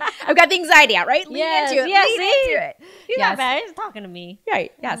 I've got the anxiety out, right? Lean into it. Yes, Lean into it. You're not bad. You're talking to me.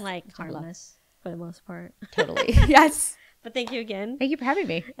 Right. Yes. I'm like harmless for the most part. Totally. Yes. But thank you again. Thank you for having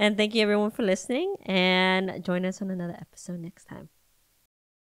me. And thank you everyone for listening. And join us on another episode next time.